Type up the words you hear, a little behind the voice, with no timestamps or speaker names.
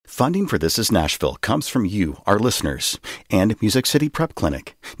Funding for This Is Nashville comes from you, our listeners, and Music City Prep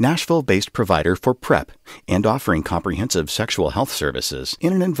Clinic, Nashville-based provider for PrEP and offering comprehensive sexual health services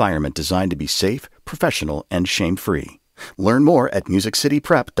in an environment designed to be safe, professional, and shame-free. Learn more at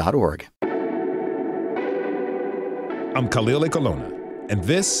musiccityprep.org. I'm Khalil Ekolona, and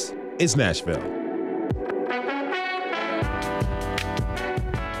this is Nashville.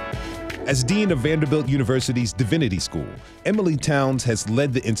 As Dean of Vanderbilt University's Divinity School, Emilie Towns has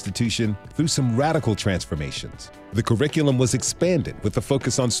led the institution through some radical transformations. The curriculum was expanded with a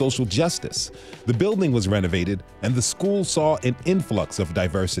focus on social justice. The building was renovated, and the school saw an influx of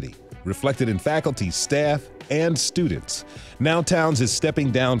diversity, reflected in faculty, staff, and students. Now Towns is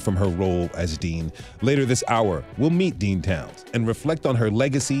stepping down from her role as dean. Later this hour, we'll meet Dean Towns and reflect on her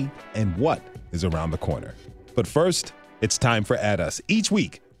legacy and what is around the corner. But first, it's time for At Us. Each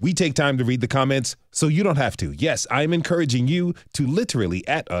week, we take time to read the comments so you don't have to. Yes, I'm encouraging you to literally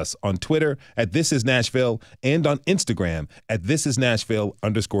at us on Twitter at This Is Nashville and on Instagram at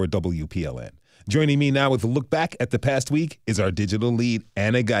ThisIsNashville_WPLN. Joining me now with a look back at the past week is our digital lead,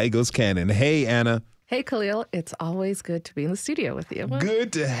 Anna Gallegos-Cannon. Hey, Anna. Hey, Khalil. It's always good to be in the studio with you.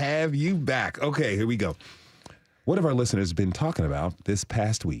 Good to have you back. Okay, here we go. What have our listeners been talking about this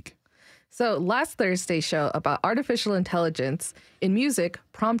past week? So last Thursday's show about artificial intelligence in music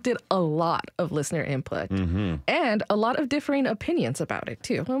prompted a lot of listener input and a lot of differing opinions about it,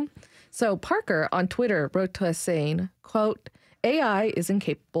 too. So Parker on Twitter wrote to us saying, quote, AI is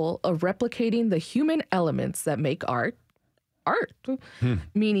incapable of replicating the human elements that make art,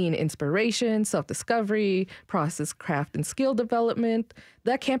 meaning inspiration, self-discovery, process, craft, and skill development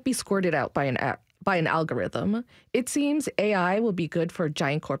that can't be squirted out by an algorithm. It seems AI will be good for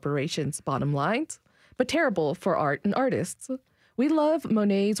giant corporations' bottom lines, but terrible for art and artists. We love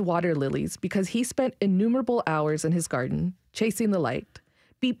Monet's water lilies because he spent innumerable hours in his garden chasing the light.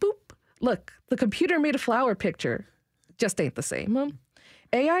 Beep boop. Look, the computer made a flower picture. Just ain't the same.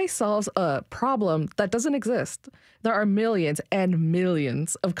 AI solves a problem that doesn't exist. There are millions and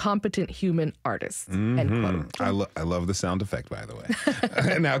millions of competent human artists, end quote. I love the sound effect, by the way.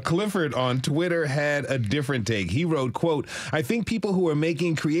 Now, Clifford on Twitter had a different take. He wrote, quote, I think people who are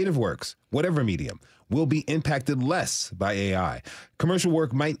making creative works, whatever medium, will be impacted less by AI. Commercial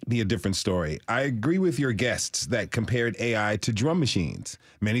work might be a different story. I agree with your guests that compared AI to drum machines.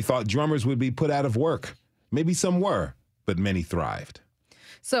 Many thought drummers would be put out of work. Maybe some were, but many thrived.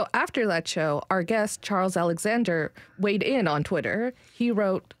 So after that show, our guest, Charles Alexander, weighed in on Twitter. He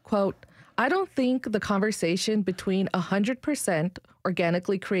wrote, quote, I don't think the conversation between 100%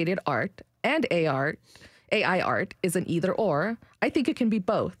 organically created art and AI art is an either or. I think it can be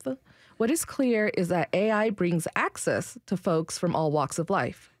both. What is clear is that AI brings access to folks from all walks of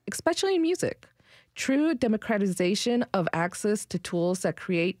life, especially in music. True democratization of access to tools that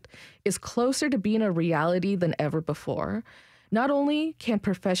create is closer to being a reality than ever before. Not only can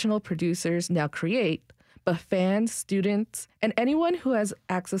professional producers now create, but fans, students, and anyone who has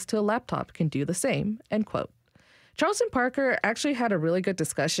access to a laptop can do the same, end quote. Charles and Parker actually had a really good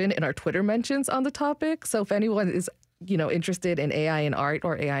discussion in our Twitter mentions on the topic. So if anyone is, interested in AI in art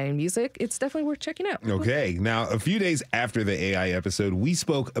or AI in music, it's definitely worth checking out. Okay. Now, a few days after the AI episode, we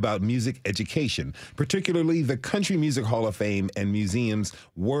spoke about music education, particularly the Country Music Hall of Fame and Museum's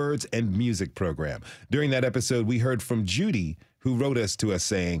Words and Music program. During that episode, we heard from Judy, who wrote to us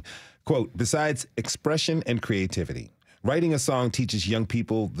saying, quote, besides expression and creativity, writing a song teaches young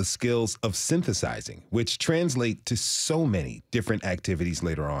people the skills of synthesizing, which translate to so many different activities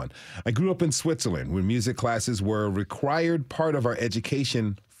later on. I grew up in Switzerland, where music classes were a required part of our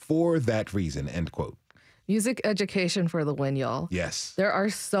education for that reason, end quote. Music education for the win, y'all. Yes. There are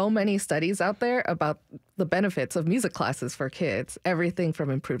so many studies out there about the benefits of music classes for kids. Everything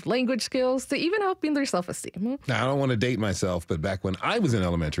from improved language skills to even helping their self-esteem. Now, I don't want to date myself, but back when I was in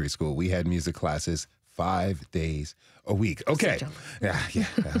elementary school, we had music classes 5 days a week. Okay. Yeah.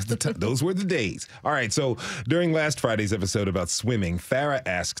 Those were the days. All right. So during last Friday's episode about swimming, Farah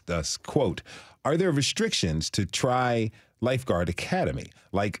asked us, quote, are there restrictions to try Lifeguard Academy,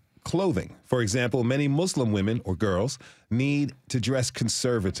 like clothing? For example, many Muslim women or girls need to dress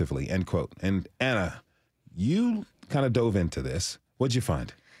conservatively, end quote. And Anna, you kind of dove into this. What'd you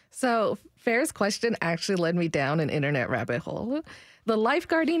find? So Farah's question actually led me down an internet rabbit hole. The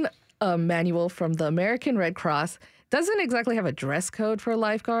lifeguarding manual from the American Red Cross doesn't exactly have a dress code for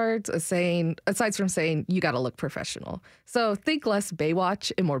lifeguards, aside from saying you got to look professional. So think less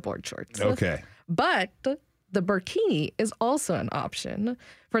Baywatch and more board shorts. Okay. But the burkini is also an option.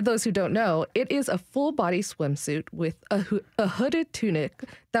 For those who don't know, it is a full-body swimsuit with a hooded tunic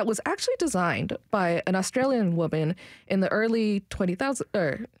that was actually designed by an Australian woman in the early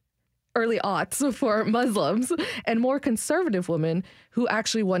 2000s, early aughts for Muslims and more conservative women who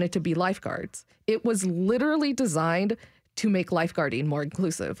actually wanted to be lifeguards. It was literally designed to make lifeguarding more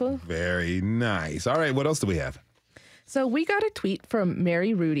inclusive. Very nice. All right, what else do we have? So we got a tweet from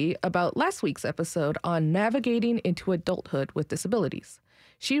Mary Rudy about last week's episode on navigating into adulthood with disabilities.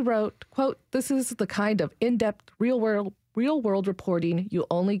 She wrote, quote, "This is the kind of in-depth real world reporting you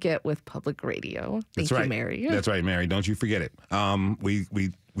only get with public radio." Thank you, Mary. That's right, Mary. Don't you forget it.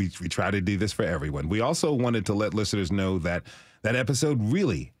 We try to do this for everyone. We also wanted to let listeners know that that episode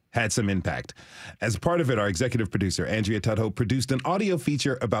really had some impact. As part of it, our executive producer, Andrea Tudhope, produced an audio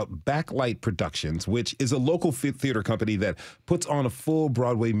feature about Backlight Productions, which is a local theater company that puts on a full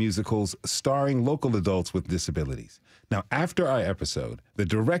Broadway musicals starring local adults with disabilities. Now, after our episode, the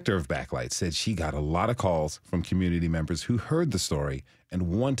director of Backlight said she got a lot of calls from community members who heard the story and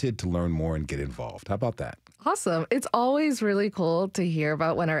wanted to learn more and get involved. How about that? Awesome. It's always really cool to hear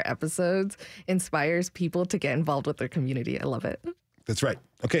about when our episodes inspires people to get involved with their community. I love it. That's right.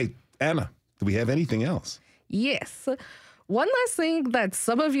 Okay, Anna, do we have anything else? Yes. One last thing that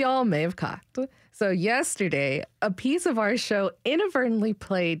some of y'all may have caught. So yesterday, a piece of our show inadvertently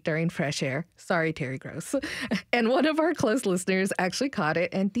played during Fresh Air. Sorry, Terry Gross. And one of our close listeners actually caught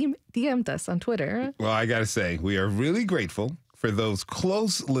it and DM'd us on Twitter. Well, I got to say, we are really grateful for those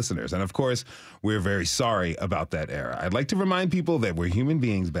close listeners. And of course, we're very sorry about that error. I'd like to remind people that we're human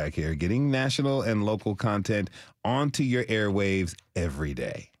beings back here getting national and local content onto your airwaves every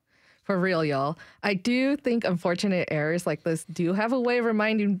day. For real, y'all. I do think unfortunate errors like this do have a way of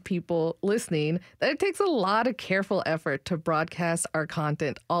reminding people listening that it takes a lot of careful effort to broadcast our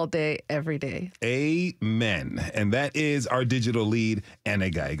content all day, every day. Amen. And that is our digital lead,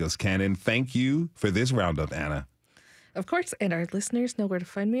 Anna Gallegos-Cannon. Thank you for this roundup, Anna. Of course, and our listeners know where to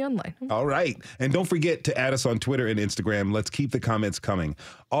find me online. All right. And don't forget to add us on Twitter and Instagram. Let's keep the comments coming.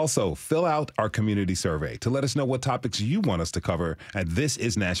 Also, fill out our community survey to let us know what topics you want us to cover at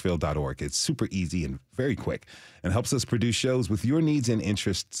thisisnashville.org. It's super easy and very quick and helps us produce shows with your needs and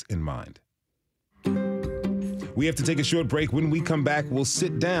interests in mind. We have to take a short break. When we come back, we'll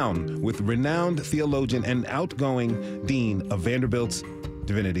sit down with renowned theologian and outgoing dean of Vanderbilt's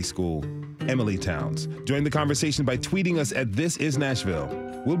Divinity School, Emilie Towns. Join the conversation by tweeting us at This Is Nashville.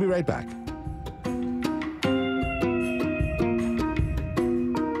 We'll be right back.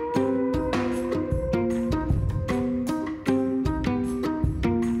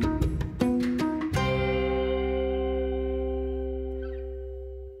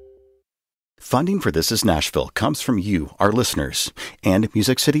 Funding for This Is Nashville comes from you, our listeners, and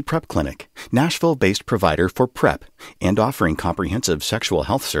Music City Prep Clinic, Nashville-based provider for PrEP and offering comprehensive sexual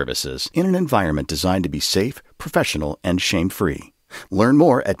health services in an environment designed to be safe, professional, and shame-free. Learn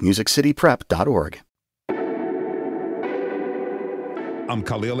more at musiccityprep.org. I'm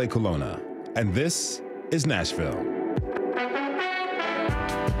Khalil Colonna, and this is Nashville.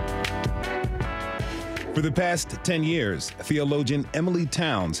 For the past 10 years, theologian Emilie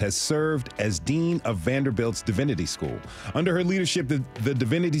Towns has served as dean of Vanderbilt's Divinity School. Under her leadership, the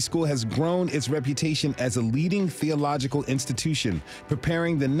Divinity School has grown its reputation as a leading theological institution,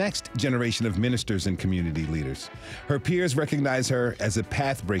 preparing the next generation of ministers and community leaders. Her peers recognize her as a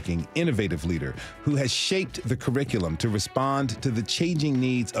path-breaking, innovative leader who has shaped the curriculum to respond to the changing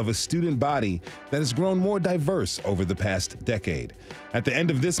needs of a student body that has grown more diverse over the past decade. At the end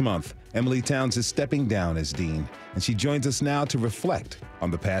of this month, Emilie Towns is stepping down as dean, and she joins us now to reflect on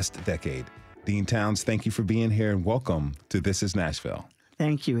the past decade. Dean Towns, thank you for being here, and welcome to This Is Nashville.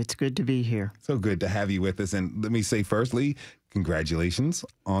 Thank you. It's good to be here. So good to have you with us. And let me say firstly, congratulations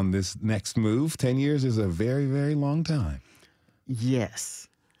on this next move. 10 years is a very, very long time. Yes,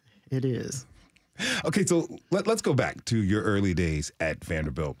 it is. Okay, so let's go back to your early days at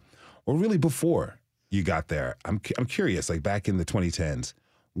Vanderbilt, or really before you got there. I'm curious, like back in the 2010s,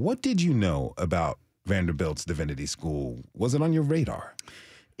 what did you know about Vanderbilt's Divinity School? Was it on your radar?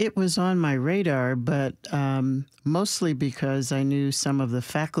 It was on my radar, but mostly because I knew some of the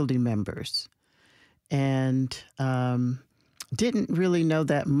faculty members and didn't really know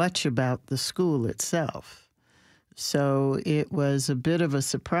that much about the school itself. So it was a bit of a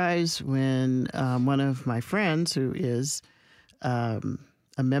surprise when one of my friends, who is a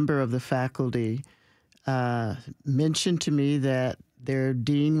member of the faculty, mentioned to me that their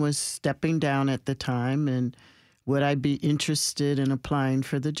dean was stepping down at the time, and would I be interested in applying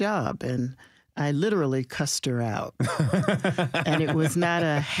for the job? And I literally cussed her out. And it was not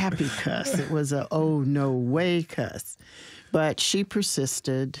a happy cuss. It was a, oh, no way cuss. But she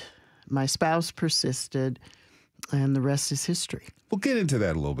persisted. My spouse persisted. And the rest is history. We'll get into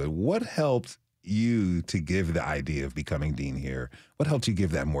that a little bit. What helped you to give the idea of becoming dean here? What helped you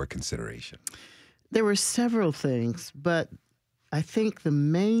give that more consideration? There were several things, but I think the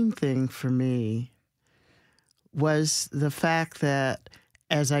main thing for me was the fact that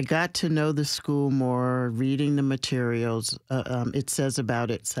as I got to know the school more, reading the materials it says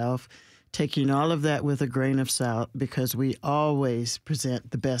about itself, taking all of that with a grain of salt, because we always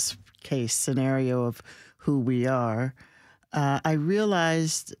present the best case scenario of who we are, I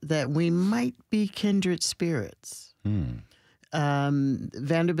realized that we might be kindred spirits.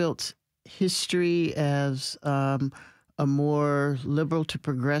 Vanderbilt's history as a more liberal to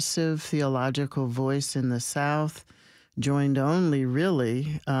progressive theological voice in the South, joined only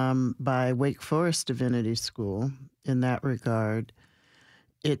really by Wake Forest Divinity School in that regard.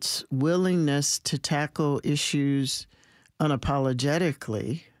 Its willingness to tackle issues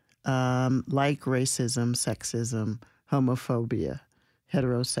unapologetically, like racism, sexism, homophobia,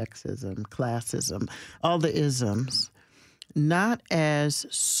 heterosexism, classism, all the isms, not as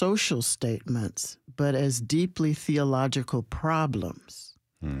social statements, but as deeply theological problems,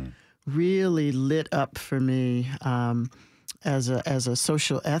 really lit up for me as a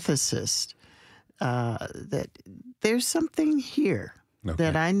social ethicist that there's something here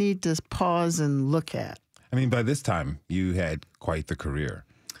that I need to pause and look at. I mean, by this time, you had quite the career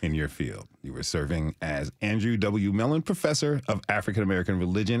in your field. You were serving as Andrew W. Mellon Professor of African American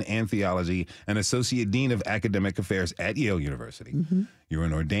Religion and Theology and Associate Dean of Academic Affairs at Yale University. You're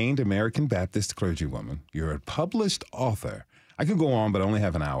an ordained American Baptist clergywoman. You're a published author. I could go on, but I only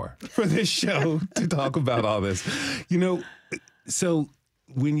have an hour for this show to talk about all this. You know, so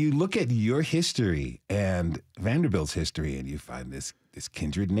when you look at your history and Vanderbilt's history and you find this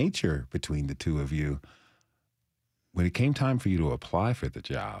kindred nature between the two of you, when it came time for you to apply for the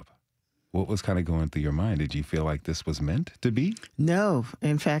job, what was kind of going through your mind? Did you feel like this was meant to be? No,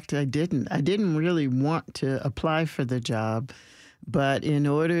 in fact, I didn't. I didn't really want to apply for the job, but in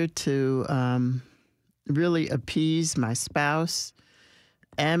order to really appease my spouse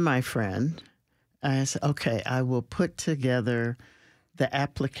and my friend, I said, okay, I will put together the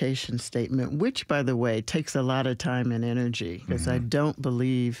application statement, which, by the way, takes a lot of time and energy because I don't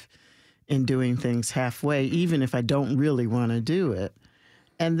believe in doing things halfway, even if I don't really want to do it.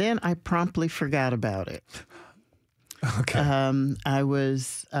 And then I promptly forgot about it. Okay. I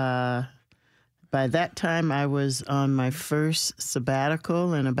was, by that time, I was on my first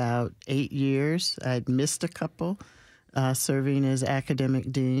sabbatical in about 8 years. I'd missed a couple serving as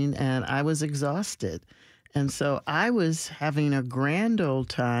academic dean, and I was exhausted. And so I was having a grand old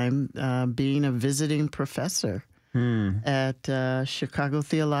time being a visiting professor at Chicago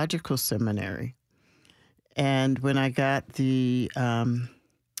Theological Seminary. And when I got the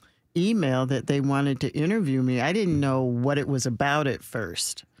email that they wanted to interview me, I didn't know what it was about at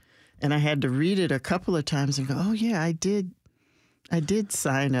first. And I had to read it a couple of times and go, oh, yeah, I did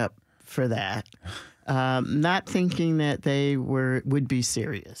sign up for that, not thinking that they would be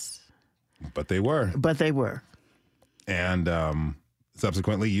serious. But they were. But they were. And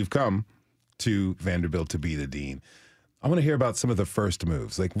subsequently, you've come to Vanderbilt to be the dean. I want to hear about some of the first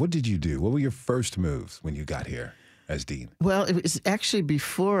moves. Like, what did you do? What were your first moves when you got here as dean? Well, it was actually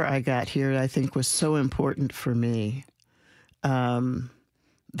before I got here, I think was so important for me.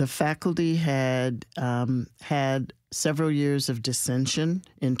 The faculty had had several years of dissension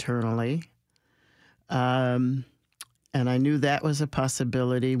internally. And I knew that was a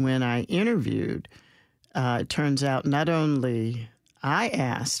possibility when I interviewed. It turns out not only I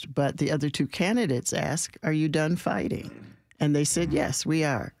asked, but the other two candidates asked, are you done fighting? And they said, yes, we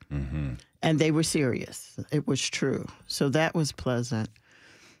are. And they were serious. It was true. So that was pleasant.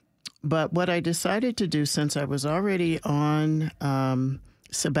 But what I decided to do, since I was already on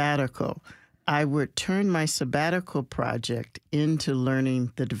sabbatical, I would turn my sabbatical project into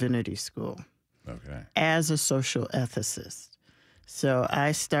learning the Divinity School. As a social ethicist. So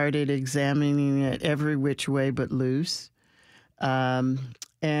I started examining it every which way but loose. And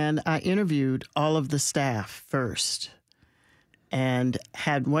I interviewed all of the staff first and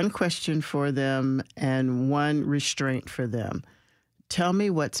had one question for them and one restraint for them. Tell me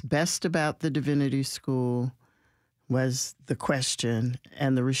what's best about the Divinity School was the question,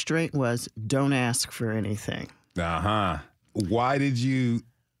 and the restraint was don't ask for anything. Why did you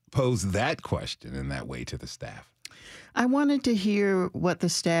pose that question in that way to the staff? I wanted to hear what the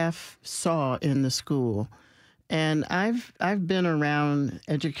staff saw in the school. And I've been around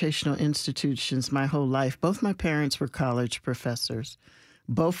educational institutions my whole life. Both my parents were college professors.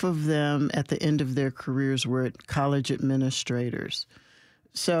 Both of them, at the end of their careers, were college administrators.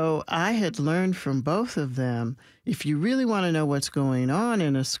 So I had learned from both of them, if you really want to know what's going on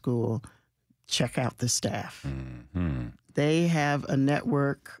in a school, check out the staff. They have a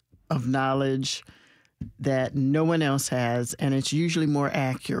network of knowledge that no one else has, and it's usually more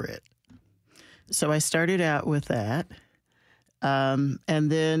accurate. So I started out with that. And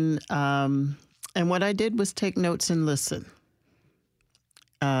what I did was take notes and listen.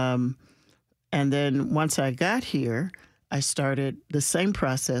 And then once I got here, I started the same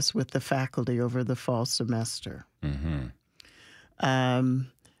process with the faculty over the fall semester.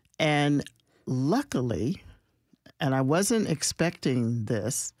 And luckily, and I wasn't expecting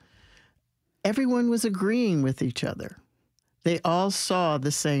this, everyone was agreeing with each other. They all saw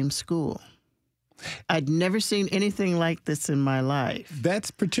the same school. I'd never seen anything like this in my life. That's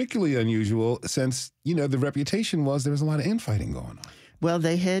particularly unusual since, the reputation was there was a lot of infighting going on. Well,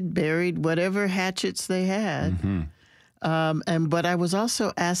 they had buried whatever hatchets they had. But I was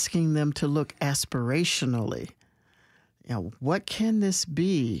also asking them to look aspirationally. What can this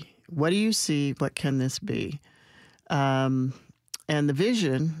be? What do you see? What can this be? And the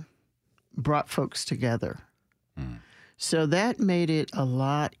vision brought folks together. So that made it a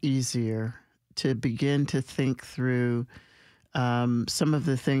lot easier to begin to think through some of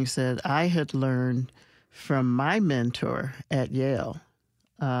the things that I had learned from my mentor at Yale,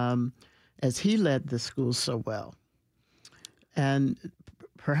 as he led the school so well. And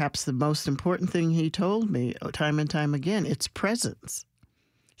perhaps the most important thing he told me time and time again, it's presence.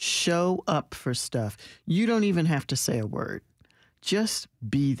 Show up for stuff. You don't even have to say a word. Just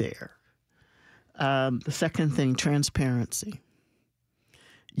be there. The second thing, transparency.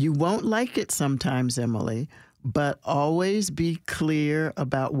 You won't like it sometimes, Emilie, but always be clear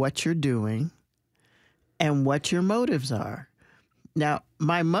about what you're doing and what your motives are. Now,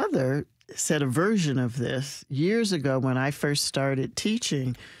 my mother said a version of this years ago when I first started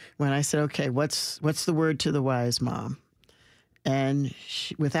teaching, when I said, okay, what's the word to the wise, Mom? And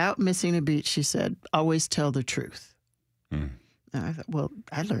she, without missing a beat, she said, always tell the truth. And I thought, well,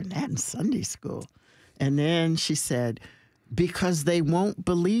 I learned that in Sunday school. And then she said, because they won't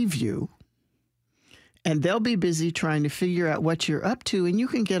believe you, and they'll be busy trying to figure out what you're up to, and you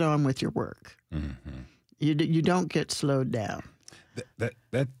can get on with your work. You don't get slowed down.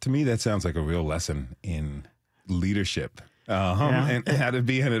 That to me, that sounds like a real lesson in leadership and how to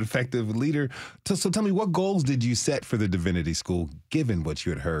be an effective leader. So tell me, what goals did you set for the Divinity School, given what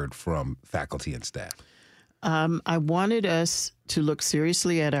you had heard from faculty and staff? I wanted us to look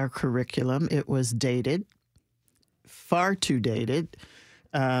seriously at our curriculum. It was dated, far too dated.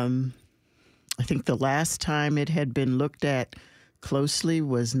 I think the last time it had been looked at closely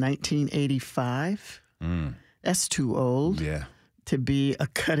was 1985. That's too old to be a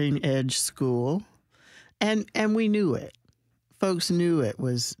cutting-edge school. And we knew it. Folks knew it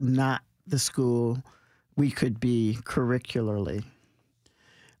was not the school we could be curricularly.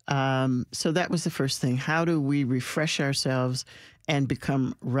 So that was the first thing. How do we refresh ourselves and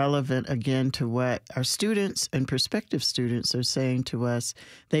become relevant again to what our students and prospective students are saying to us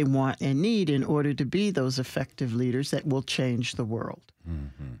they want and need in order to be those effective leaders that will change the world,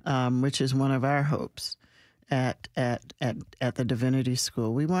 which is one of our hopes at the Divinity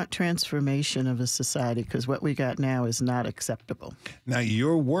School. We want transformation of a society because what we got now is not acceptable. Now,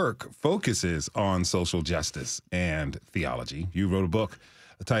 your work focuses on social justice and theology. You wrote a book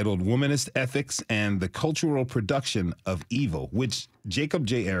titled Womanist Ethics and the Cultural Production of Evil, which Jacob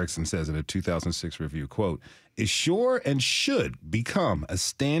J. Erickson says in a 2006 review, quote, is sure and should become a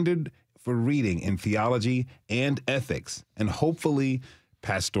standard for reading in theology and ethics and hopefully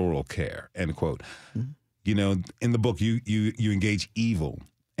pastoral care, end quote. You know, in the book, you engage evil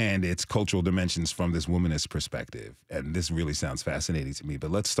and its cultural dimensions from this womanist perspective. And this really sounds fascinating to me. But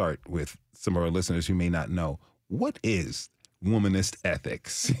let's start with some of our listeners who may not know. What is womanist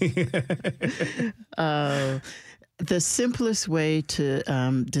ethics? The simplest way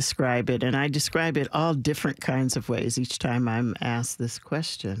to describe it, and I describe it all different kinds of ways each time I'm asked this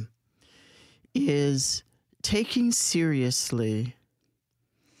question, is taking seriously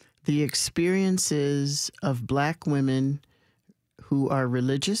the experiences of Black women who are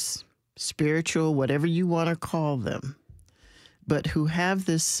religious, spiritual, whatever you want to call them, but who have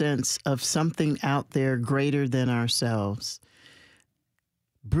this sense of something out there greater than ourselves.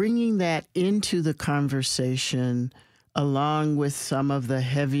 Bringing that into the conversation along with some of the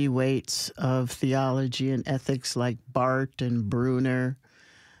heavyweights of theology and ethics like Barth and Bruner,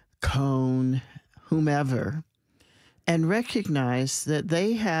 Cohn, whomever, and recognize that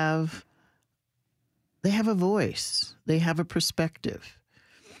they have a voice, they have a perspective.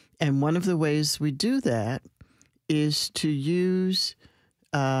 And one of the ways we do that is to use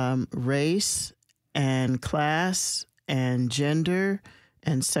race and class and gender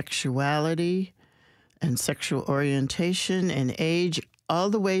and sexuality and sexual orientation and age, all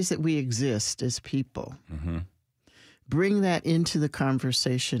the ways that we exist as people. Mm-hmm. Bring that into the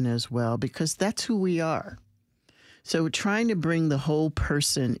conversation as well, because that's who we are. So we're trying to bring the whole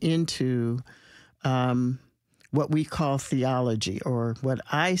person into what we call theology, or what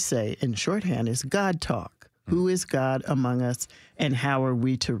I say in shorthand is God talk. Who is God among us, and how are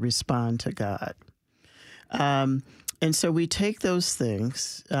we to respond to God? And so we take those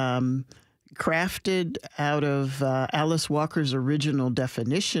things, crafted out of Alice Walker's original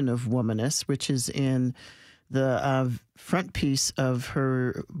definition of womanist, which is in the front piece of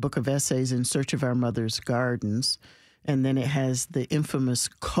her book of essays, In Search of Our Mother's Gardens. And then it has the infamous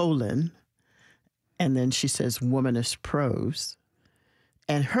colon, and then she says womanist prose.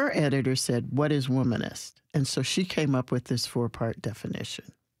 And her editor said, what is womanist? And so she came up with this 4-part definition.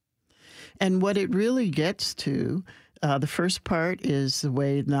 And what it really gets to, the first part is the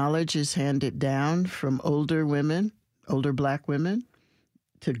way knowledge is handed down from older women, older Black women,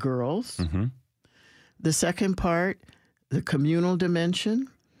 to girls. Mm-hmm. The second part, the communal dimension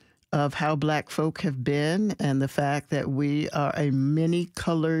of how Black folk have been, and the fact that we are a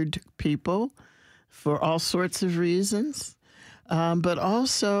many-colored people for all sorts of reasons. But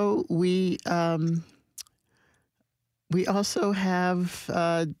also, we also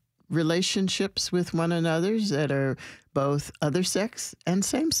have relationships with one another that are both other sex and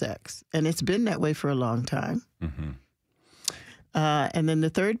same sex. And it's been that way for a long time. Mm-hmm. And then the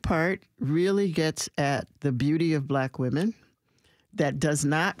third part really gets at the beauty of Black women that does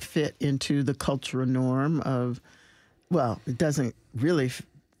not fit into the cultural norm of, well, it doesn't really,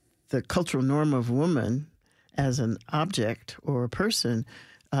 the cultural norm of woman as an object or a person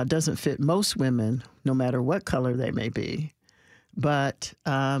doesn't fit most women, no matter what color they may be. But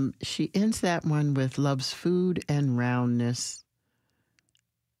she ends that one with loves food and roundness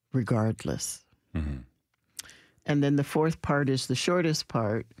regardless. Mm-hmm. And then the fourth part is the shortest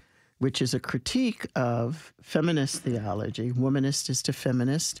part, which is a critique of feminist theology. Womanist is to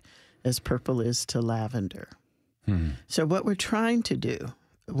feminist as purple is to lavender. Mm-hmm. So what we're trying to do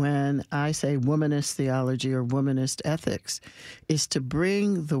when I say womanist theology or womanist ethics is to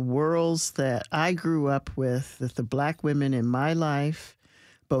bring the worlds that I grew up with, that the Black women in my life,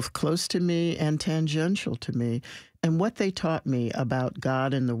 both close to me and tangential to me, and what they taught me about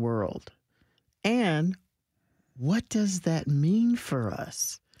God and the world. And what does that mean for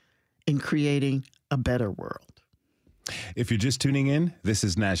us in creating a better world? If you're just tuning in, this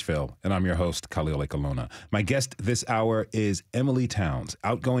is Nashville, and I'm your host, Khalil Ekalona. My guest this hour is Emilie Towns,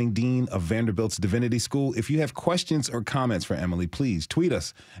 outgoing dean of Vanderbilt's Divinity School. If you have questions or comments for Emilie, please tweet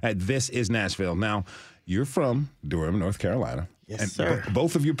us at This Is Nashville. Now, you're from Durham, North Carolina. Yes, and sir.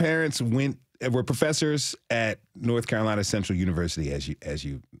 Both of your parents were professors at North Carolina Central University, as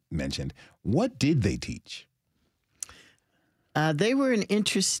you mentioned. What did they teach? They were an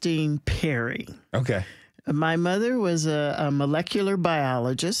interesting pairing. Okay. My mother was a molecular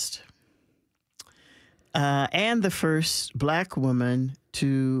biologist and the first Black woman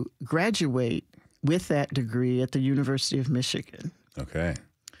to graduate with that degree at the University of Michigan. Okay.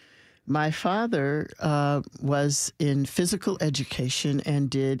 My father was in physical education and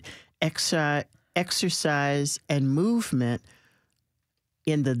did exercise and movement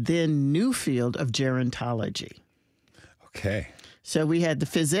in the then new field of gerontology. Okay. So we had the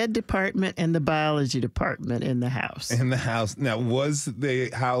phys ed department and the biology department in the house. In the house. Now, was the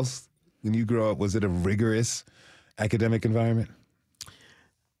house, when you grew up, was it a rigorous academic environment?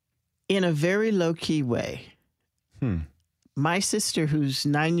 In a very low-key way. My sister, who's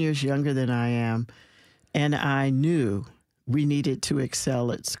 9 years younger than I am, and I knew we needed to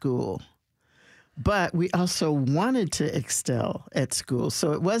excel at school. But we also wanted to excel at school,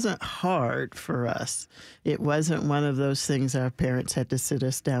 so it wasn't hard for us. It wasn't one of those things our parents had to sit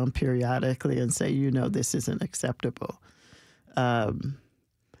us down periodically and say, you know, this isn't acceptable. So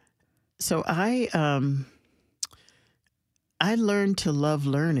I learned to love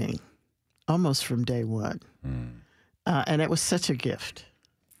learning almost from day one. And it was such a gift,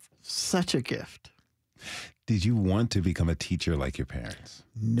 such a gift. Did you want to become a teacher like your parents?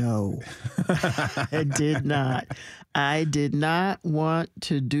 No, I did not. I did not want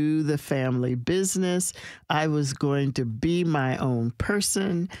to do the family business. I was going to be my own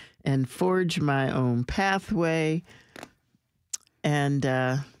person and forge my own pathway. And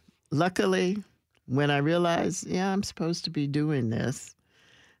luckily, when I realized, yeah, I'm supposed to be doing this,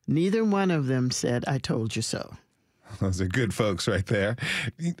 neither one of them said, I told you so. Those are good folks right there.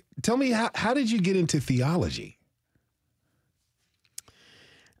 Tell me, how did you get into theology?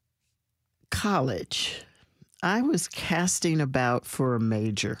 College. I was casting about for a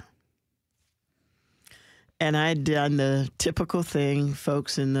major. And I'd done the typical thing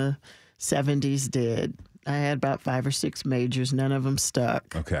folks in the 70s did. I had about 5 or 6 majors. None of them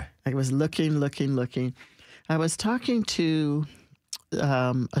stuck. Okay. I was looking. I was talking to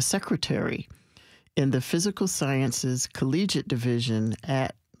a secretary in the physical sciences collegiate division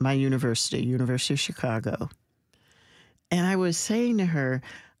at my university, University of Chicago. And I was saying to her,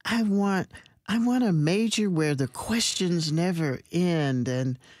 I want a major where the questions never end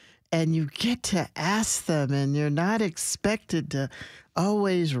and you get to ask them and you're not expected to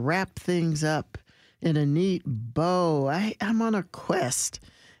always wrap things up in a neat bow. I'm on a quest.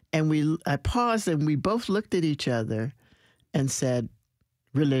 And I paused and we both looked at each other and said,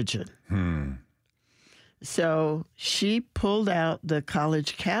 religion. So she pulled out the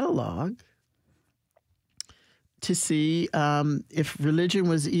college catalog to see if religion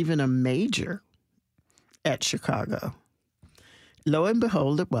was even a major at Chicago. Lo and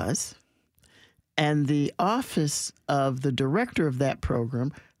behold, it was. And the office of the director of that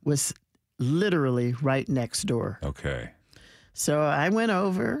program was literally right next door. Okay. So I went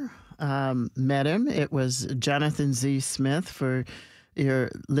over, met him. It was Jonathan Z. Smith, for your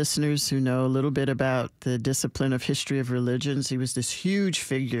listeners who know a little bit about the discipline of history of religions. He was this huge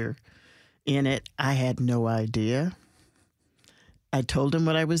figure in it. I had no idea. I told him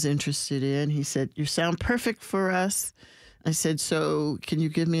what I was interested in. He said, "You sound perfect for us." I said, "So can you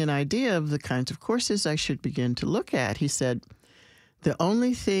give me an idea of the kinds of courses I should begin to look at?" He said, "The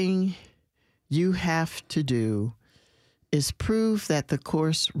only thing you have to do is prove that the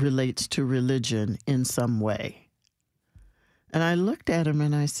course relates to religion in some way." And I looked at him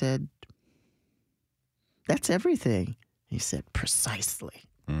and I said, "That's everything." He said, "Precisely.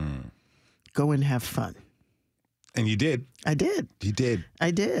 Go and have fun." And you did. I did. You did.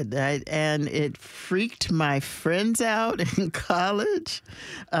 I did. And it freaked my friends out in college.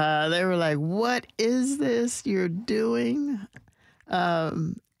 They were like, "What is this you're doing?"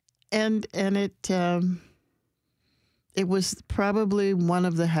 And it was probably one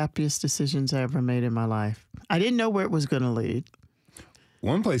of the happiest decisions I ever made in my life. I didn't know where it was going to lead.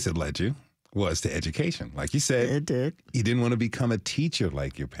 One place it led you was to education. Like you said, It did. you didn't want to become a teacher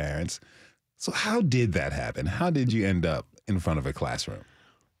like your parents. So how did that happen? How did you end up in front of a classroom?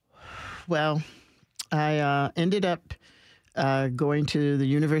 Well, I ended up going to the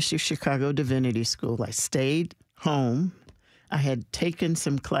University of Chicago Divinity School. I stayed home. I had taken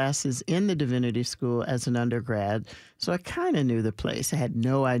some classes in the Divinity School as an undergrad, so I kind of knew the place. I had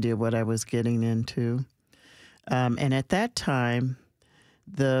no idea what I was getting into. And at that time,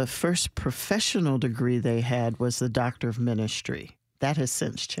 the first professional degree they had was the Doctor of Ministry. That has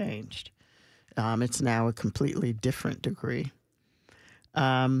since changed. It's now a completely different degree.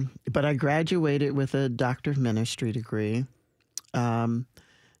 But I graduated with a Doctor of Ministry degree.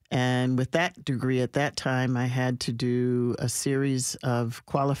 And with that degree at that time, I had to do a series of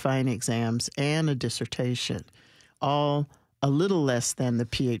qualifying exams and a dissertation, all a little less than the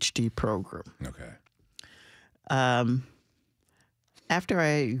PhD program. Okay. After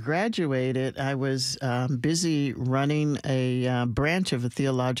I graduated, I was busy running a branch of a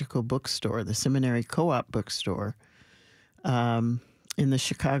theological bookstore, the Seminary Co-op bookstore, in the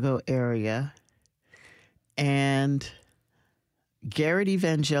Chicago area. And Garrett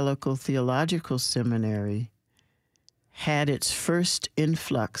Evangelical Theological Seminary had its first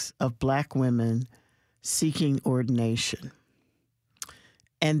influx of Black women seeking ordination.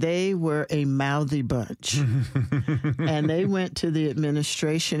 And they were a mouthy bunch. And they went to the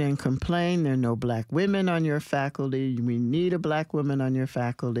administration and complained, "There are no Black women on your faculty. We need a Black woman on your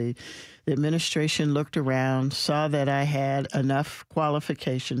faculty." The administration looked around, saw that I had enough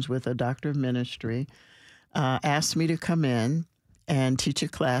qualifications with a Doctor of Ministry, asked me to come in and teach a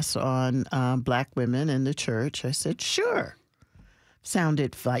class on Black women in the church. I said, "Sure."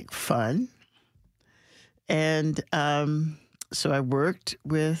 Sounded like fun. And so I worked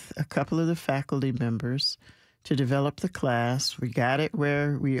with a couple of the faculty members to develop the class. We got it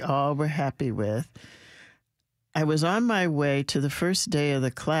where we all were happy with. I was on my way to the first day of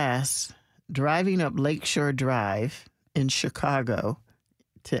the class, driving up Lakeshore Drive in Chicago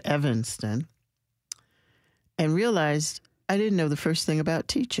to Evanston, and realized I didn't know the first thing about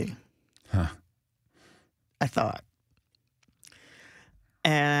teaching. I thought.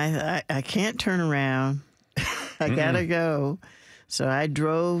 And I can't turn around. I gotta go. So I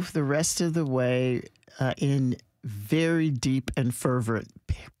drove the rest of the way in very deep and fervent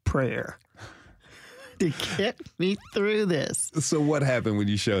prayer to get me through this. So what happened when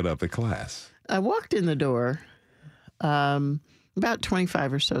you showed up at class? I walked in the door, about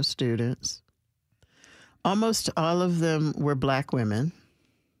 25 or so students, Almost all of them were Black women,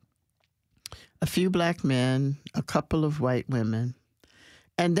 a few Black men, a couple of white women.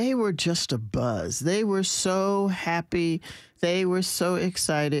 And they were just a buzz. They were so happy. They were so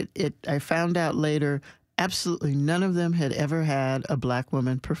excited. I found out later, absolutely none of them had ever had a Black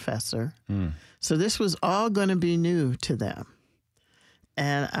woman professor. So this was all going to be new to them.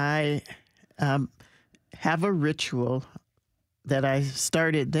 And I have a ritual that I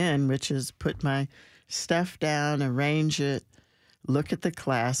started then, which is put my stuff down, arrange it, look at the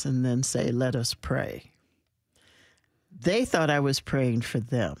class, and then say, let us pray. They thought I was praying for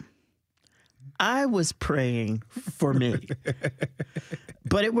them. I was praying for me.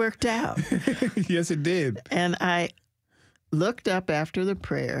 But it worked out. Yes, it did. And I looked up after the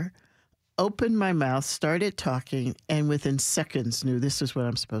prayer, opened my mouth, started talking, and within seconds knew this is what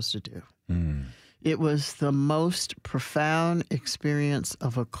I'm supposed to do. It was the most profound experience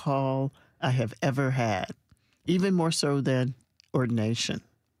of a call I have ever had, even more so than ordination.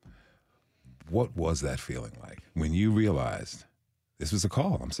 What was that feeling like when you realized this was a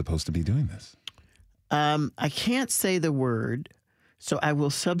call? I'm supposed to be doing this. I can't say the word, so I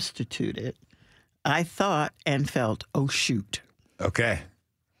will substitute it. I thought and felt, oh, shoot. Okay.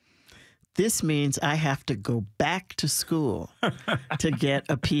 This means I have to go back to school to get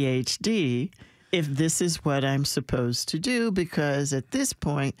a PhD if this is what I'm supposed to do, because at this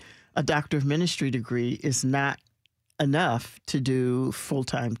point, a doctor of ministry degree is not enough to do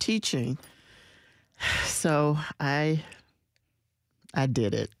full-time teaching. So I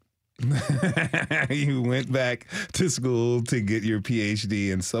did it. You went back to school to get your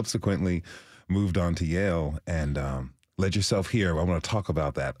PhD and subsequently moved on to Yale and led yourself here. I want to talk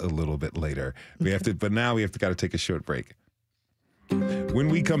about that a little bit later. But now we have to got to take a short break. When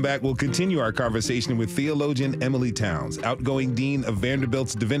we come back, we'll continue our conversation with theologian Emilie Towns, outgoing dean of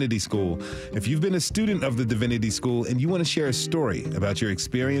Vanderbilt's Divinity School. If you've been a student of the Divinity School and you want to share a story about your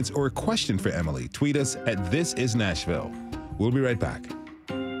experience or a question for Emilie, tweet us at This Is Nashville. We'll be right back.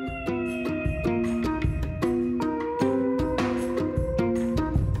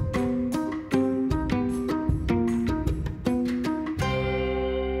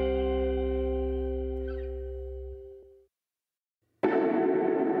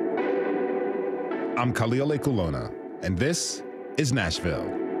 I'm Khalil Ekulona, and this is Nashville.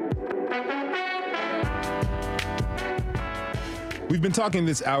 We've been talking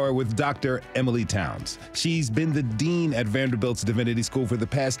this hour with Dr. Emilie Towns. She's been the dean at Vanderbilt's Divinity School for the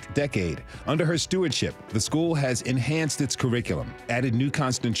past decade. Under her stewardship, the school has enhanced its curriculum, added new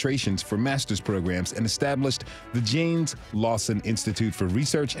concentrations for master's programs, and established the James Lawson Institute for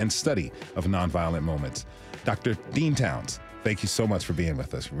Research and Study of Nonviolent Moments. Dr. Dean Towns, thank you so much for being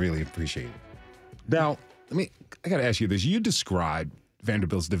with us. Really appreciate it. Now, I got to ask you this. You described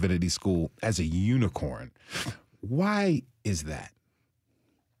Vanderbilt's Divinity School as a unicorn. Why is that?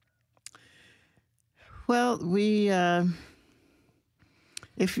 Well,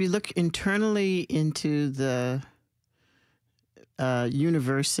 if you look internally into the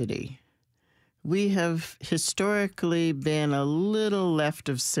university, we have historically been a little left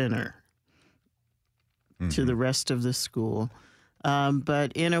of center to the rest of the school.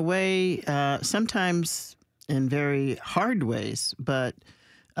 But in a way, sometimes in very hard ways, but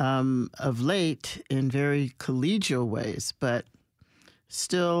of late in very collegial ways, but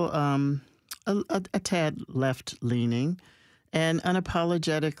still a tad left-leaning, and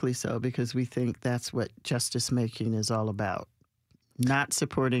unapologetically so, because we think that's what justice-making is all about. Not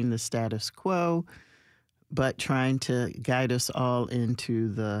supporting the status quo, but trying to guide us all into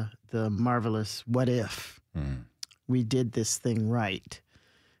the marvelous what if. We did this thing right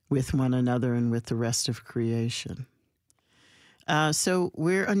with one another and with the rest of creation. So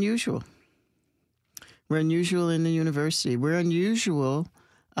we're unusual. We're unusual in the university. We're unusual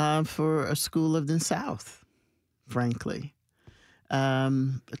for a school of the South, frankly.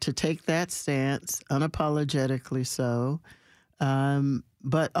 To take that stance, unapologetically so,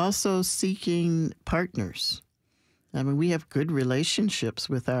 but also seeking partners. I mean, we have good relationships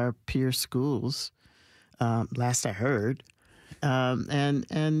with our peer schools. Last I heard.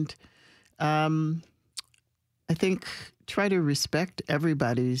 And I think try to respect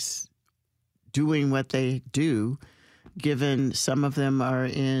everybody's doing what they do, given some of them are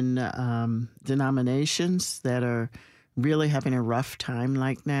in denominations that are really having a rough time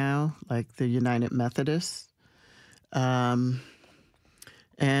like now, like the United Methodists. And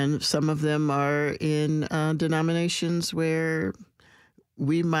some of them are in denominations where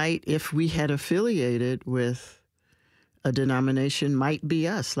we might, if we had affiliated with a denomination, might be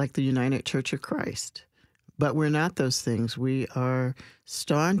us, like the United Church of Christ. But we're not those things. We are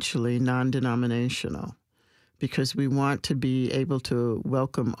staunchly non-denominational. because we want to be able to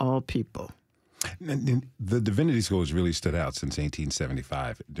welcome all people. And the Divinity School has really stood out since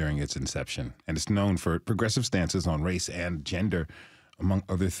 1875 during its inception, and it's known for progressive stances on race and gender, among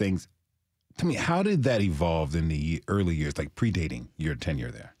other things. Tell me, how did that evolve in the early years, like predating your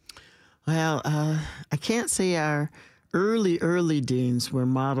tenure there? Well, I can't say our early deans were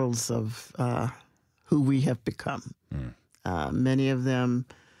models of who we have become. Many of them,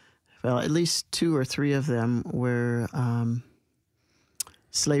 well, at least 2 or 3 of them were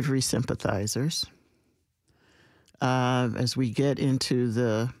slavery sympathizers. As we get into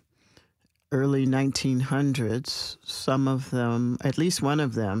the early 1900s, some of them, at least one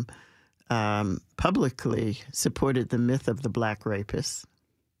of them, publicly supported the myth of the black rapist.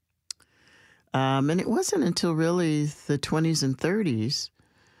 And it wasn't until really the 20s and 30s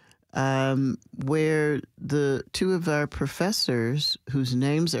where the 2 of our professors, whose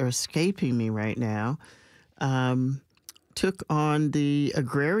names are escaping me right now, took on the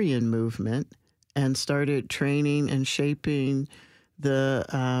agrarian movement and started training and shaping the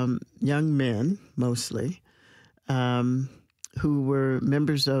young men, mostly, who were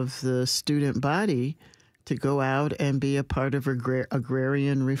members of the student body, to go out and be a part of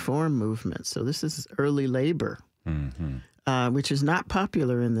agrarian reform movement. So this is early labor, which is not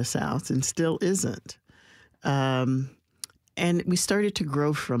popular in the South and still isn't. And we started to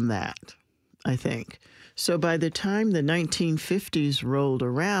grow from that, I think. So by the time the 1950s rolled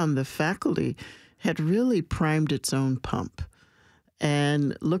around, the faculty had really primed its own pump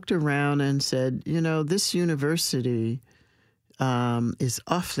and looked around and said, you know, this university is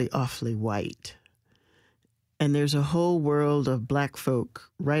awfully white. And there's a whole world of black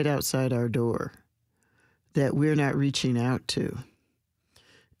folk right outside our door that we're not reaching out to.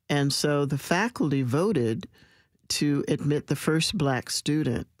 And so the faculty voted to admit the first black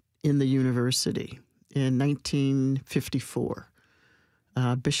student in the university in 1954,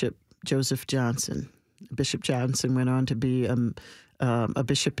 Bishop Joseph Johnson. Bishop Johnson went on to be a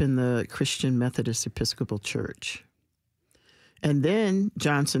bishop in the Christian Methodist Episcopal Church. And then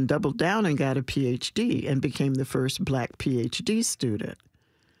Johnson doubled down and got a PhD and became the first black PhD student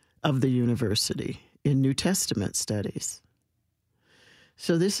of the university in New Testament studies.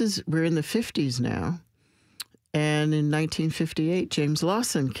 So we're in the 50s now. And in 1958, James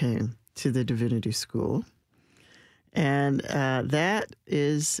Lawson came to the Divinity School. And that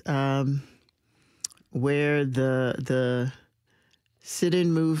is where the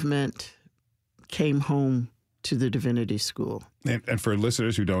sit-in movement came home to the Divinity School. And for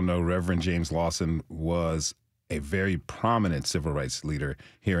listeners who don't know, Reverend James Lawson was a very prominent civil rights leader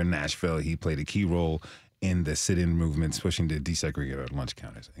here in Nashville. He played a key role in the sit-in movements, pushing to desegregate our lunch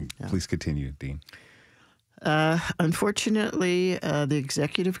counters. And please continue, Dean. Unfortunately, the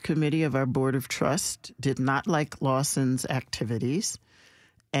executive committee of our board of trust did not like Lawson's activities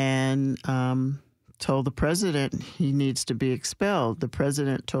and told the president he needs to be expelled. The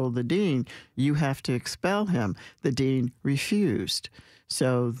president told the dean, you have to expel him. The dean refused.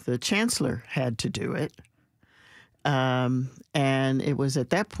 So the chancellor had to do it. And it was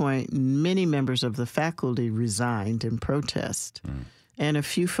at that point many members of the faculty resigned in protest, and a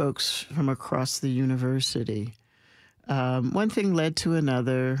few folks from across the university. One thing led to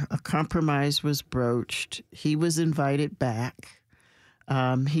another. A compromise was broached. He was invited back.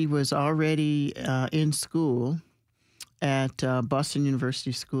 He was already in school at Boston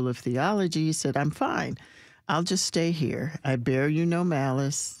University School of Theology. He said, I'm fine. I'll just stay here. I bear you no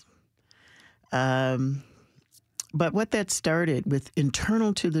malice. But what that started with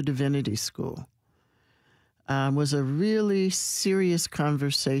internal to the Divinity School was a really serious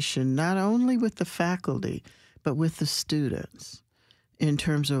conversation, not only with the faculty, but with the students, in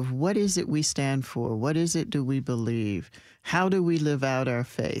terms of what is it we stand for? What is it do we believe? How do we live out our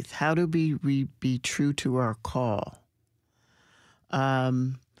faith? How do we be true to our call?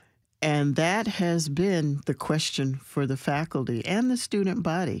 And that has been the question for the faculty and the student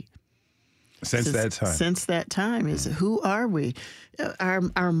body. Since that time is who are we?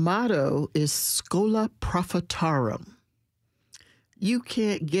 Our motto is Schola Prophetarum. You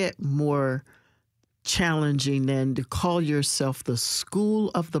can't get more challenging than to call yourself the school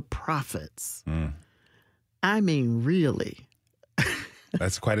of the prophets. I mean, really.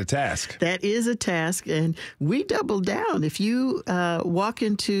 That's quite a task. That is a task, and we double down. If you walk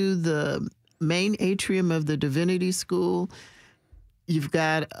into the main atrium of the Divinity School, you've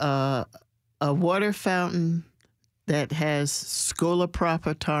got a water fountain that has Schola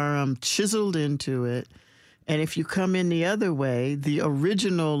Prophetarum chiseled into it. And if you come in the other way, the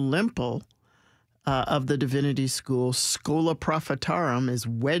original Limple of the Divinity School, Schola Prophetarum, is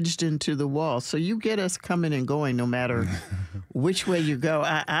wedged into the wall. So you get us coming and going no matter which way you go.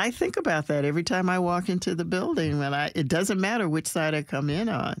 I think about that every time I walk into the building. It doesn't matter which side I come in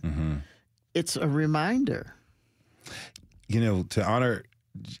on. Mm-hmm. It's a reminder. You know, to honor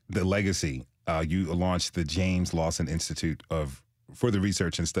the legacy, you launched the James Lawson Institute for the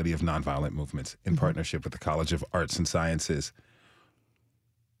Research and Study of Nonviolent Movements in partnership with the College of Arts and Sciences.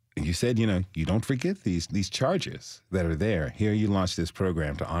 You said, you don't forget these charges that are there. Here you launched this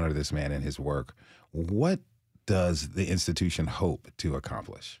program to honor this man and his work. What does the institution hope to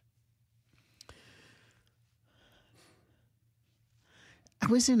accomplish? I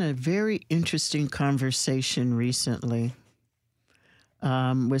was in a very interesting conversation recently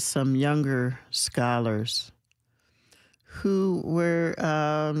with some younger scholars who were,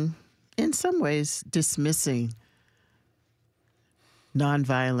 in some ways, dismissing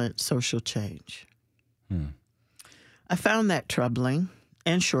nonviolent social change. I found that troubling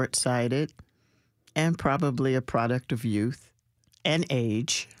and short-sighted and probably a product of youth and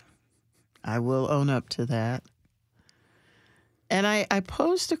age. I will own up to that. And I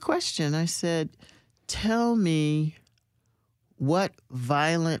posed a question. I said, tell me what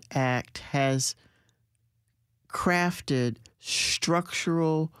violent act has crafted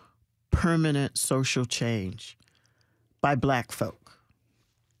structural, permanent social change by Black folk.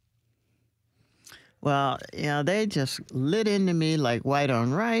 Well, they just lit into me like white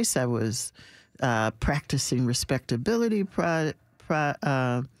on rice. I was practicing respectability politics.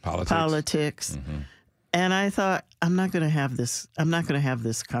 Mm-hmm. And I thought, I'm not going to have this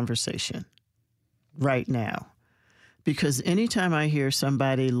conversation right now. Because anytime I hear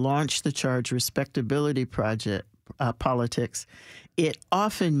somebody launch the charge respectability politics, it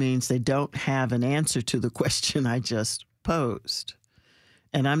often means they don't have an answer to the question I just posed.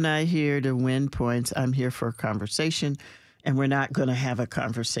 And I'm not here to win points. I'm here for a conversation, and we're not going to have a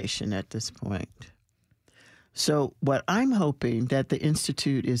conversation at this point. So what I'm hoping that the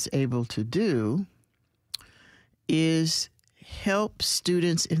Institute is able to do is help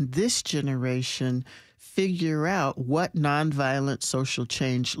students in this generation figure out what nonviolent social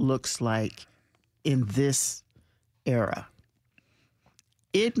change looks like in this era.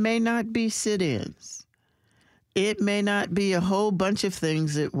 It may not be sit-ins. It may not be a whole bunch of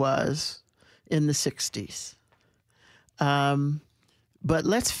things it was in the 60s. But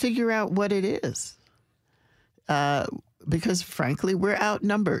let's figure out what it is. Because, frankly, we're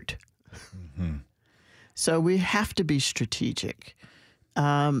outnumbered. Mm-hmm. So we have to be strategic.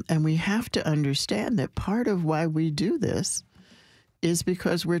 And we have to understand that part of why we do this is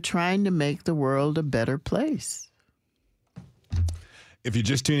because we're trying to make the world a better place. If you're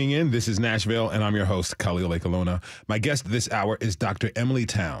just tuning in, this is Nashville, and I'm your host, Khalil Ekalona. My guest this hour is Dr. Emilie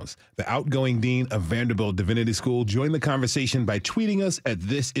Towns, the outgoing dean of Vanderbilt Divinity School. Join the conversation by tweeting us at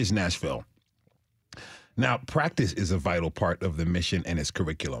This Is Nashville. Now, practice is a vital part of the mission and its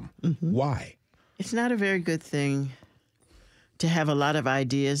curriculum. Mm-hmm. Why? It's not a very good thing to have a lot of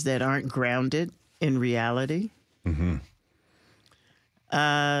ideas that aren't grounded in reality. Mm-hmm.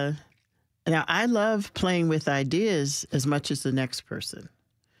 Now, I love playing with ideas as much as the next person.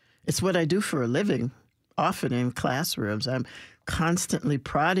 It's what I do for a living, often in classrooms. I'm constantly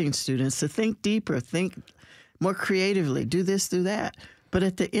prodding students to think deeper, think more creatively, do this, do that. But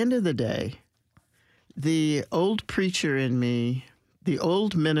at the end of the day, the old preacher in me, the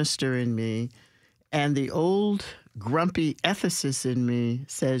old minister in me, and the old grumpy ethicist in me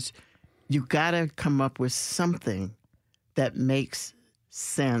says, you got to come up with something that makes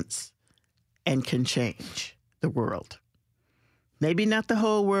sense and can change the world. Maybe not the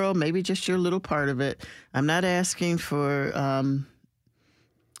whole world, maybe just your little part of it. I'm not asking for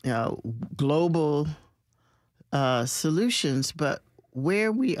global solutions, but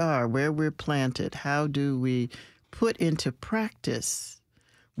where we are, where we're planted, how do we put into practice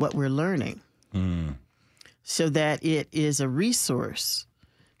what we're learning so that it is a resource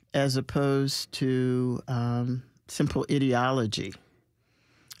as opposed to simple ideology.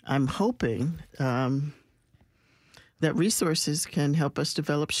 I'm hoping that resources can help us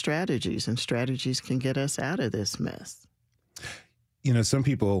develop strategies, and strategies can get us out of this mess. You know, some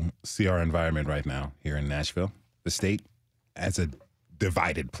people see our environment right now here in Nashville, the state, as a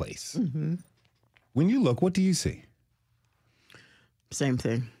divided place. Mm-hmm. When you look, what do you see? Same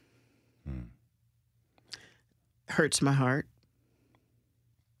thing. Hurts my heart.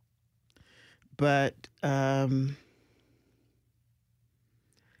 But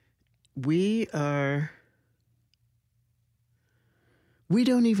we don't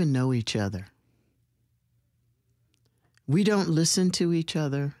even know each other. We don't listen to each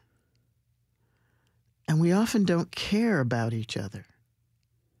other. And we often don't care about each other.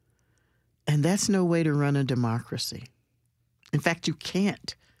 And that's no way to run a democracy. In fact, you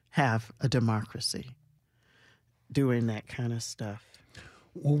can't have a democracy doing that kind of stuff.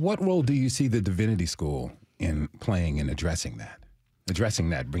 Well, what role do you see the Divinity School in playing in addressing that?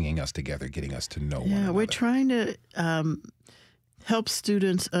 Bringing us together, getting us to know one another. Yeah, we're trying to help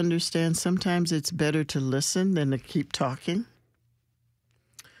students understand sometimes it's better to listen than to keep talking.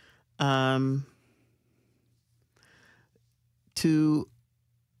 To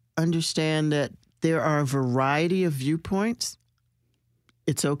understand that there are a variety of viewpoints.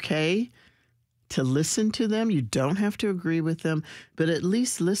 It's okay to listen to them. You don't have to agree with them, but at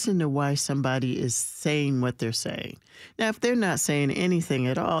least listen to why somebody is saying what they're saying. Now, if they're not saying anything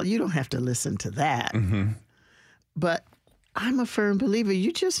at all, you don't have to listen to that. Mm-hmm. But I'm a firm believer.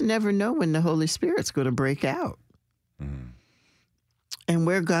 You just never know when the Holy Spirit's going to break out and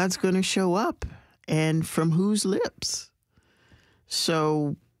where God's going to show up and from whose lips.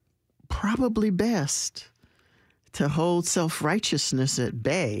 So probably best to hold self-righteousness at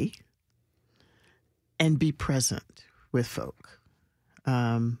bay and be present with folk.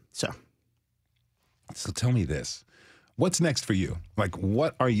 So tell me this. What's next for you? Like,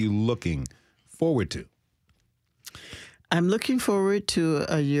 what are you looking forward to? I'm looking forward to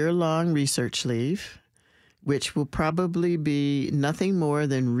a year-long research leave, which will probably be nothing more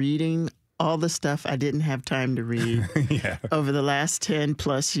than reading all the stuff I didn't have time to read over the last 10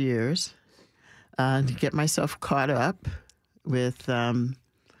 plus years, to get myself caught up with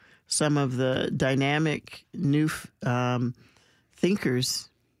some of the dynamic new thinkers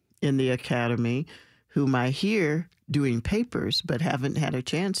in the academy whom I hear doing papers but haven't had a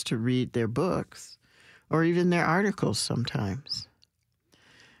chance to read their books or even their articles sometimes.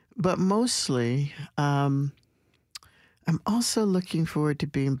 But mostly, I'm also looking forward to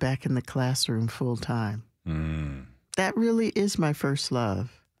being back in the classroom full time. That really is my first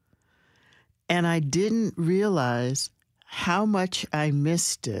love. And I didn't realize how much I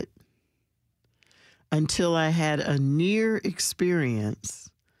missed it until I had a near experience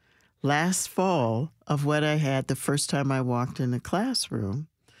last fall of what I had the first time I walked in the classroom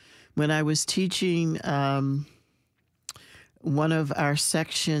when I was teaching one of our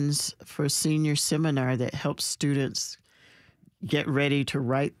sections for senior seminar that helps students get ready to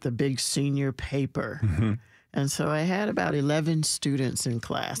write the big senior paper. Mm-hmm. And so I had about 11 students in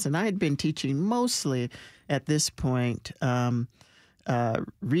class, and I had been teaching mostly at this point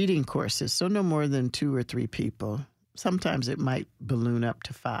reading courses, so no more than 2 or 3 people. Sometimes it might balloon up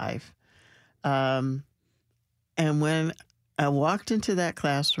to 5. And when I walked into that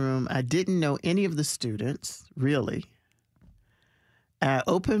classroom, I didn't know any of the students, really. I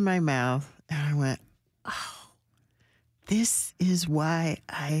opened my mouth, and I went, oh, this is why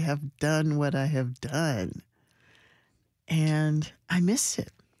I have done what I have done. And I miss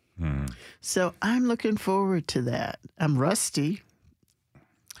it. So I'm looking forward to that. I'm rusty.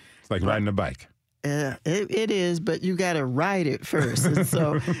 It's like riding a bike. It is, but you got to ride it first. And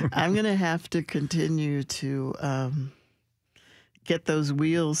so I'm going to have to continue to get those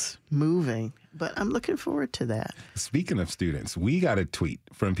wheels moving. But I'm looking forward to that. Speaking of students, we got a tweet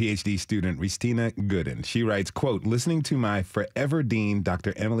from PhD student Ristina Gooden. She writes, quote, listening to my forever dean,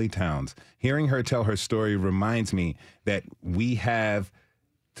 Dr. Emilie Towns, hearing her tell her story reminds me that we have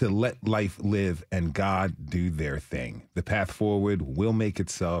to let life live and God do their thing. The path forward will make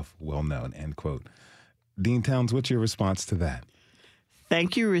itself well known, end quote. Dean Towns, what's your response to that?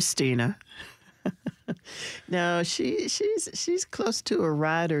 Thank you, Ristina. No, she's close to a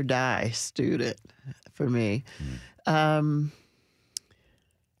ride or die student for me.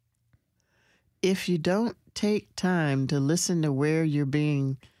 If you don't take time to listen to where you're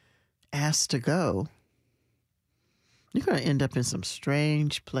being asked to go, you're going to end up in some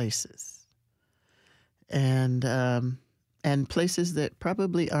strange places, and places that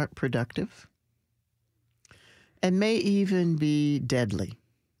probably aren't productive, and may even be deadly.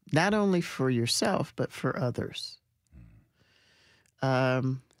 Not only for yourself, but for others.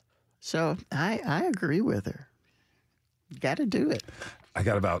 So I agree with her. You got to do it. I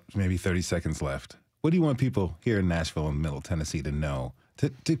got about maybe 30 seconds left. What do you want people here in Nashville and Middle Tennessee to know,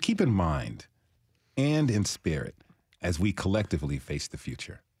 to keep in mind and in spirit as we collectively face the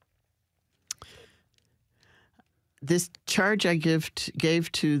future? This charge I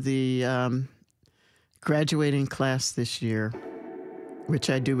gave to the graduating class this year, which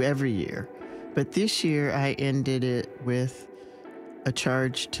I do every year. But this year, I ended it with a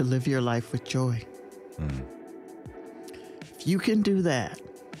charge to live your life with joy. If you can do that,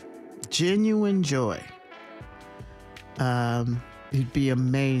 genuine joy, you'd be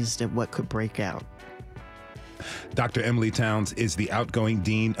amazed at what could break out Dr. Emilie Towns is the outgoing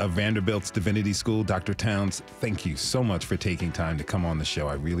dean of Vanderbilt's Divinity School. Dr. Towns, thank you so much for taking time to come on the show.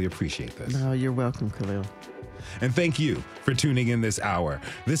 I really appreciate this. No, you're welcome, Khalil. And thank you for tuning in this hour.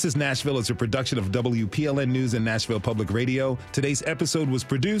 This is Nashville is a production of WPLN News and Nashville Public Radio. Today's episode was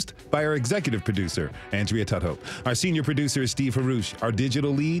produced by our executive producer, Andrea Tudhope. Our senior producer is Steve Harouche. Our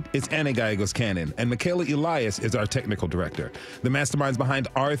digital lead is Anna Gallegos-Cannon. And Michaela Elias is our technical director. The masterminds behind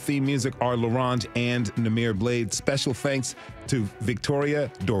our theme music are Laurent and Namir Blade. Special thanks to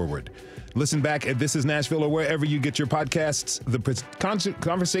Victoria Dorward. Listen back at This Is Nashville or wherever you get your podcasts. The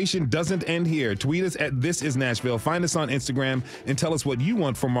conversation doesn't end here. Tweet us at This Is Nashville. Find us on Instagram and tell us what you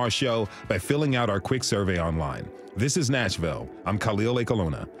want from our show by filling out our quick survey online. This is Nashville. I'm Khalil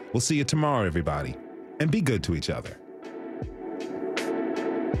Ekalona. We'll see you tomorrow, everybody. And be good to each other.